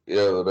to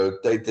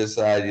rotate the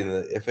side in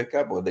the FA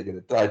Cup, or they're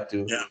going to try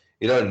to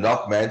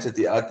knock Man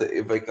City out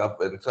the FA Cup,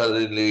 and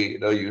suddenly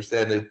you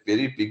stand a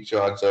very big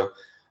chance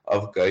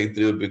of going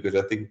through, because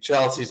I think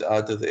Chelsea's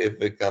out of the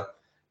FA Cup.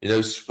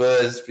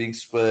 Spurs being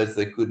Spurs,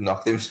 they could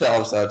knock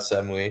themselves out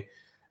somewhere.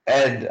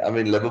 And I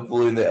mean,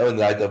 Liverpool in their own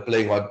right are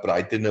playing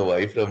Brighton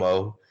away from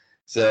home.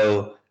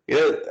 So,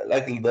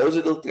 like those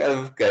little kind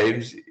of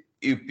games,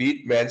 you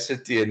beat Man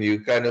City and you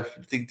kind of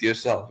think to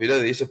yourself,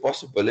 there's a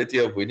possibility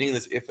of winning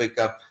this FA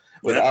Cup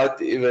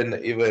without even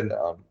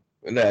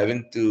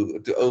having to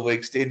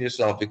overextend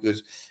yourself,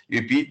 because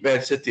you beat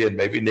Man City and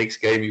maybe next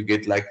game you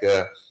get like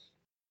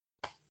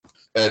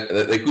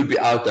they could be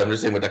out. I'm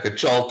just saying, but like a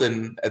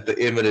Charlton at the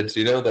Emirates,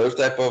 those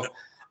type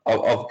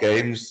of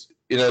games.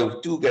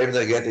 2 games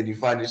like that, and you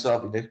find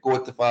yourself in a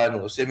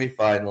quarterfinal or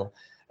semi-final,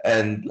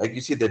 and like you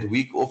said, that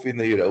week off in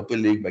the Europa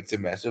League makes a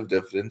massive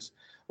difference.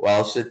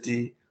 While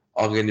City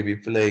are going to be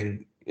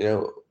playing,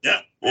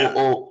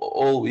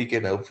 all we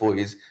can hope for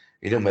is,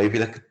 maybe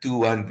like a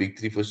 2-1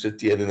 victory for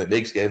City, and then the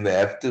next game they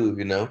have to,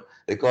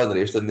 they can't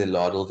rest on their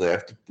laurels. They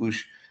have to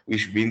push,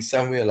 which means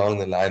somewhere along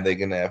the line they're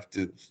going to have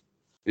to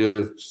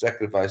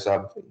sacrifice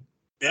something.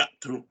 Yeah,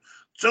 true.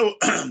 So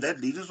that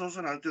leads us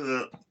also now to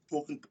the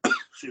talking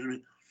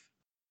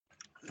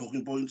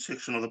point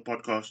section of the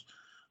podcast.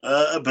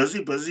 A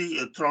busy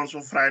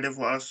transfer Friday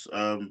for us.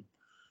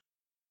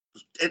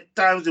 At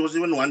times there was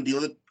even one deal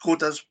that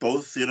caught us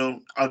both,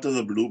 out of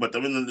the blue. But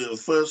I mean, the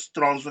first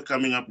transfer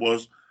coming up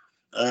was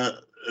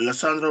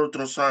Lissandro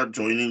Trossard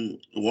joining.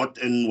 What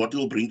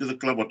he'll bring to the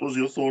club? What was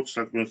your thoughts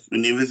like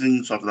when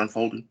everything started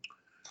unfolding?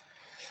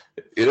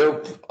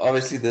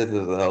 Obviously the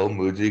whole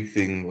Mudryk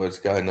thing was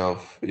kind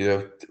of,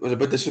 it was a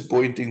bit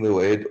disappointing the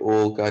way it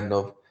all kind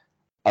of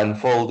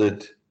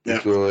unfolded,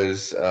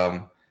 because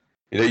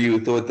you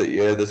thought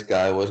that this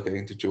guy was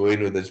going to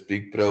join with this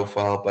big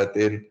profile, but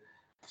then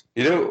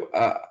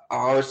I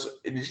was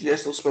initially, I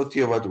still spoke to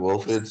you about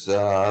Wilfred,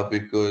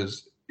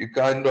 because you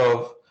kind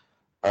of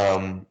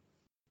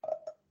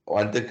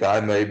want a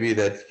guy maybe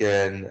that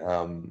can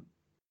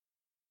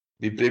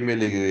be Premier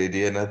League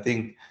ready, and I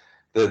think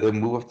the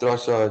move of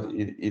Trossard,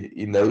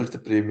 he knows the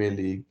Premier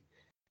League.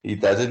 He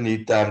doesn't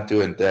need time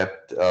to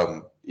adapt.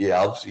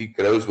 He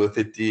grows with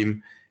the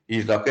team.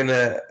 He's not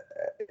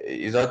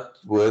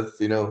worth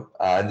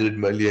 100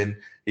 million.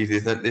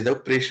 There's no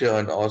pressure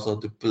on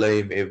Arsenal to play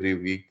him every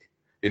week.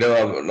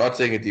 I'm not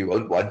saying that he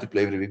won't want to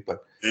play every week,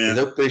 but Yeah. there's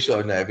no pressure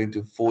on having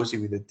to force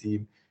him in the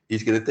team.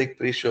 He's going to take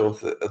pressure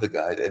off the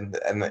guy,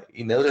 and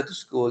he knows how to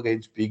score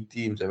against big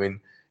teams. I mean,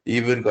 he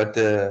even got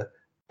a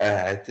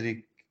hat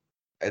trick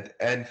at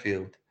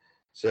Anfield.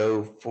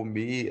 So for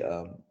me,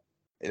 I'm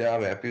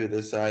happy with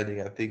the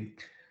signing. I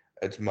think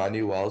it's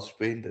money well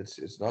spent.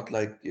 It's not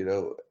like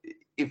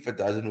if it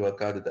doesn't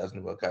work out, it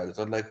doesn't work out. It's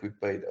not like we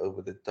paid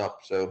over the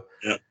top. So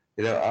Yeah.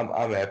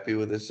 I'm happy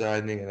with the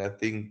signing, and I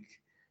think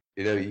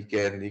he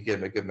can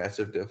make a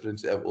massive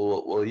difference.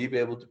 Will he be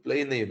able to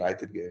play in the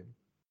United game?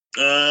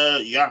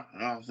 Yeah.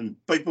 The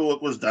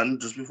paperwork was done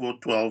just before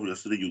 12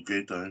 yesterday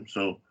UK time,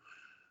 so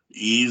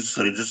he's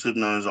registered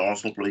now as an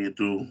Arsenal player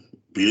to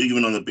be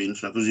even on the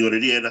bench now because he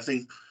already had, I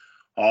think,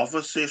 half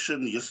a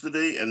session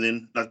yesterday, and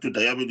then like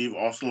today, I believe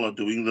Arsenal are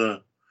doing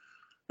the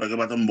like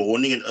about the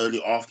morning and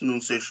early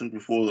afternoon session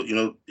before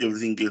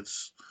everything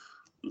gets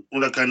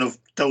like kind of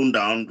toned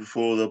down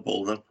before the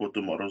build up for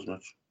tomorrow's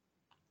match.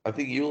 I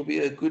think he will be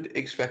a good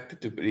X factor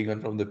to bring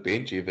on from the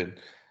bench even.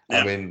 I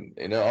Yeah.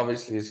 mean,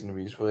 obviously it's going to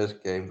be his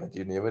first game, but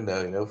you never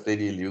know.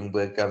 Freddie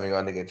Ljungberg coming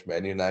on against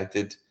Man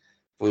United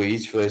for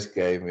his first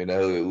game.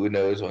 Who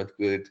knows what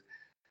could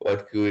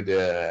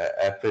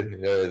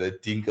happen. They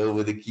think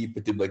over the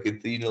keeper to make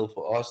it 3-0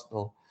 for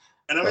Arsenal.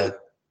 And I mean,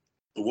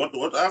 But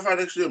what I find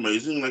actually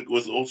amazing, like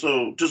with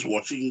also just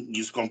watching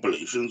his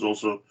compilations,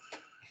 also,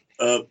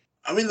 uh,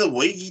 I mean the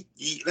way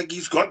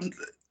he's got.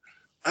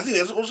 I think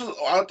that's also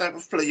our type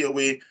of player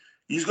where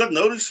he's got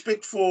no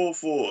respect for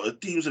a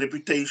team's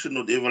reputation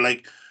or whatever.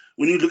 Like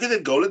when you look at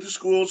that goal that he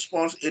scores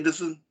past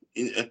Edison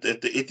at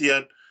the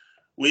Etihad,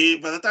 where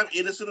by the time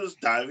Edison was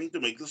diving to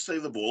make the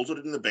save, the balls were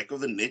in the back of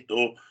the net,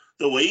 or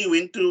the way he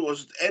went to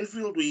was at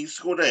Anfield where he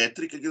scored a hat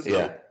trick against yeah,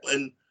 Liverpool,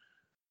 and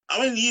I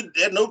mean he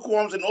had no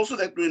qualms, and also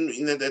that when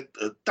in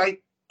that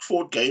tight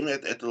fought game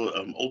at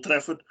Old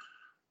Trafford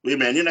where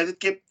Man United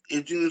kept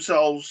edging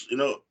themselves,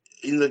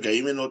 in the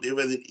game and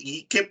whatever. And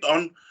he kept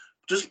on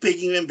just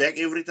pegging them back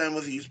every time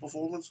with his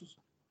performances.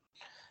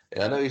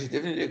 yeah, no, he's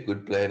definitely a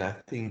good player, and I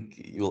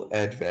think you'll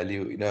add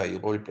value. You'll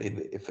probably play in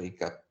the FA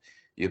Cup,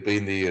 you'll play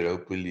in the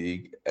Europa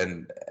League,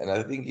 and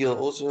I think you'll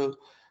also,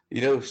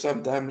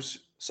 sometimes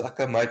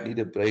Saka might need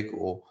a break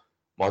or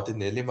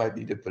Martinelli might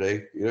need a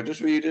break.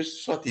 Just where you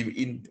just slot him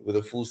in with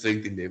a full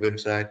strength 11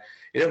 side.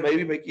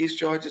 Maybe make his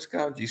charges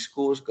count. He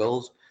scores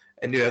goals,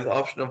 and you have the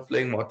option of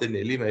playing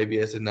Martinelli maybe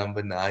as a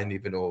number 9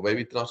 even, or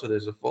maybe Trossard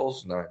as a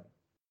false 9.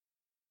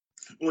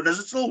 Or does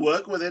it still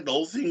work with that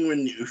whole thing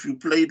when if you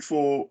played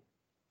for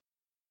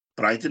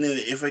Brighton in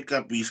the FA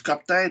Cup, he's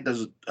cup tied?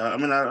 Does it? I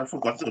mean, I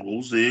forgot the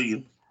rules there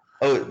again.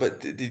 Oh, but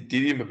did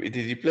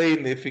he play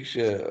in the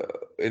fixture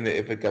in the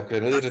FA Cup? 'Cause I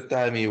know at the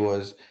time he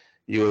was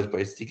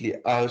basically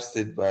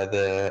ousted by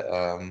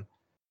the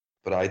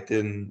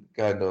Brighton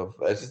kind of.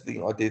 That's the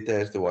thing Arteta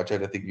has to watch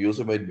out. I think you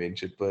also made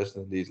mention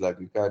personally. He's like,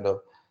 we kind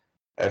of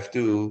have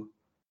to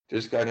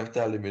just kind of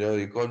tell him,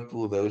 you can't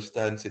pull those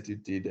stunts that you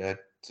did at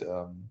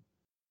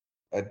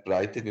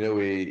Brighton.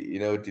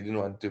 Where didn't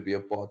want to be a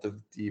part of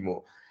the team,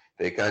 or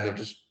they kind of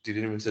just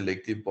didn't even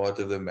select him part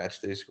of the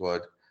matchday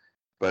squad.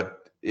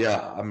 But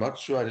yeah, I'm not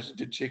sure. I just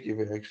need to check if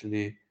he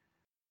actually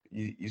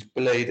he's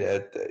played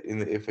in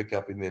the FA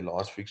Cup in their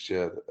last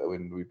fixture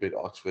when we played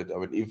Oxford. I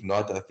mean, if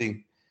not, I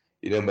think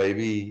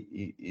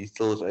maybe he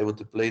still is able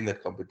to play in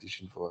that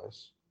competition for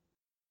us.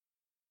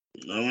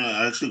 I mean,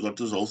 I actually got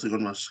this whole thing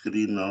on my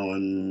screen now,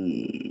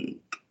 and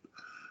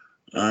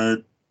uh,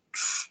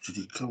 did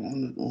he come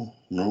on? Oh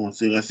no, I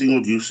think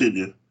what you said.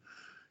 Yeah,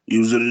 he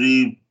was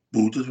already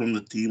booted from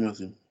the team. I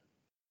think.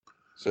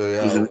 So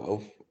yeah, He's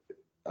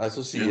I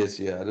also see yeah. yes,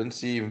 yeah. I don't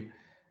see him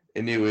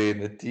anywhere in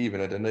the team,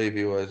 and I don't know if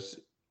he was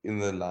in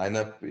the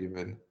lineup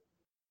even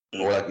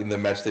Yeah. or like in the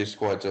matchday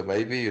squad. So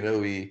maybe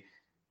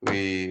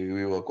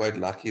we were quite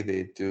lucky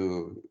there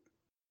to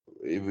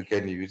if we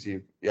can use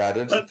him. Yeah, I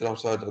don't see But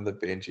Trossard on the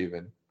bench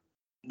even.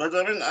 But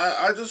I mean,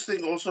 I just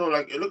think also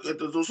like look,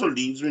 it also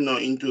leads me now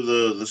into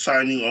the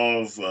signing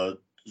of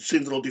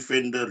central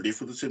defender,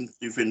 left-footed central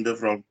defender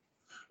from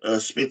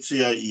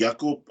Spezia,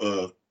 Jakub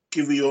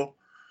Kivio.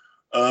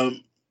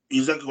 Um,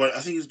 he's like what I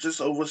think he's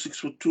just over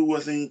 6'2". I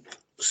think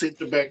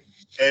centre back,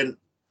 and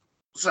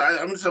so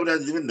I mean somebody I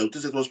didn't even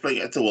notice it was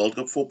playing at the World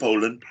Cup for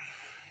Poland.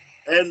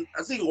 And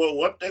I think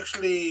what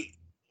actually,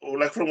 or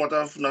like from what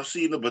I've now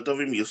seen a bit of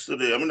him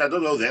yesterday, I mean, I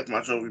don't know that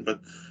much of him, but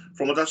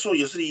from what I saw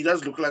yesterday, he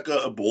does look like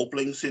a ball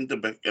playing centre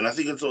back. And I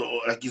think it's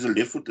like he's a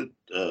left footed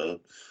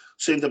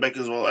centre back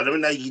as well. I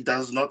don't know, he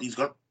does not, he's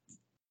got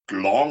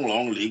long,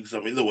 long legs. I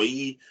mean, the way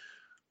he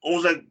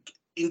almost like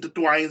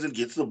intertwines and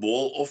gets the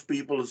ball off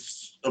people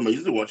is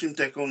amazing to watch him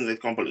tackle in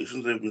that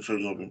compilations they've been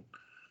showing of him.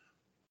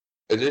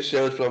 It just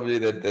shows probably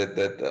that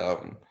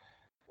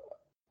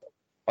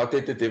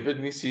Arteta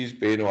definitely sees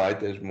Ben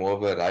White as more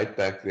of a right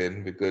back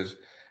then because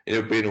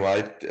Ben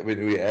White. I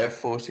mean, we have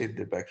four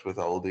centre backs with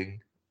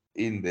Holding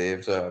in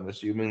there, so I'm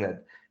assuming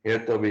that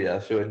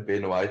Tobiyasu and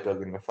Ben White are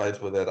going to fight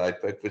for the right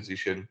back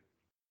position,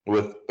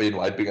 with Ben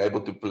White being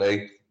able to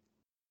play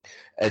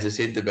as a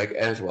centre back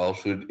as well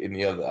should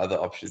any of the other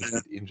options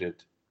get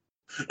injured.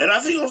 And I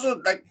think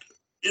also, like,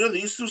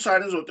 these two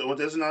signings, what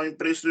has now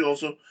impressed me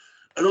also,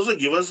 and also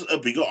give us a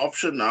bigger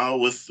option now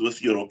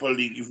with Europa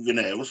League. If we're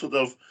gonna have a sort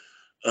of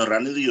a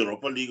run in the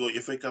Europa League or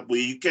FA Cup where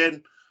you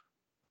can,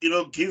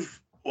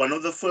 give one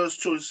of the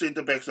first choice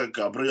centre backs like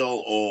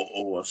Gabriel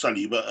or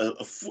Saliba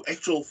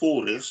actual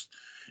full rest,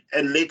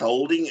 and let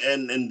Holding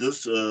and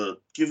this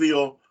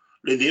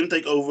let them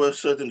take over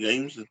certain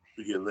games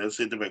together as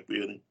centre back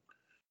pairing.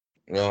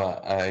 No,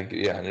 I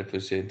agree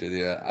 100% with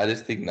you. I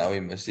just think now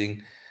we're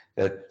missing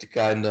that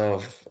kind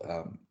of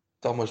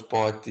Thomas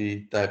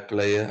Partey type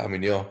player. I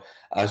mean,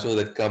 I saw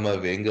that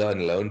Kamavinga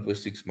on loan for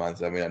 6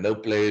 months. I mean, I know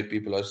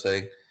people are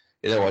saying,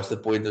 what's the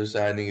point of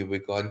signing if we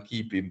can't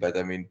keep him? But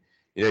I mean,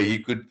 he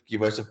could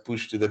give us a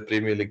push to the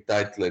Premier League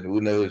title, and who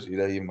knows,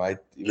 he might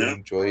even Yeah,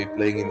 enjoy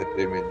playing in the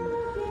Premier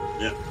League.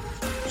 yeah.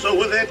 So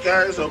with that,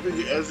 guys, hope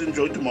you guys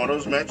enjoyed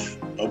tomorrow's match.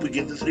 Hope we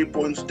get the 3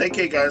 points. Take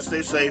care, guys.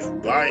 Stay safe.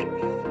 Bye.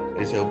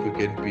 Let's hope we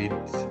can beat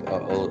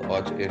our old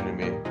arch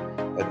enemy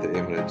at the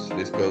Emirates.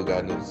 Let's go,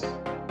 Gunners.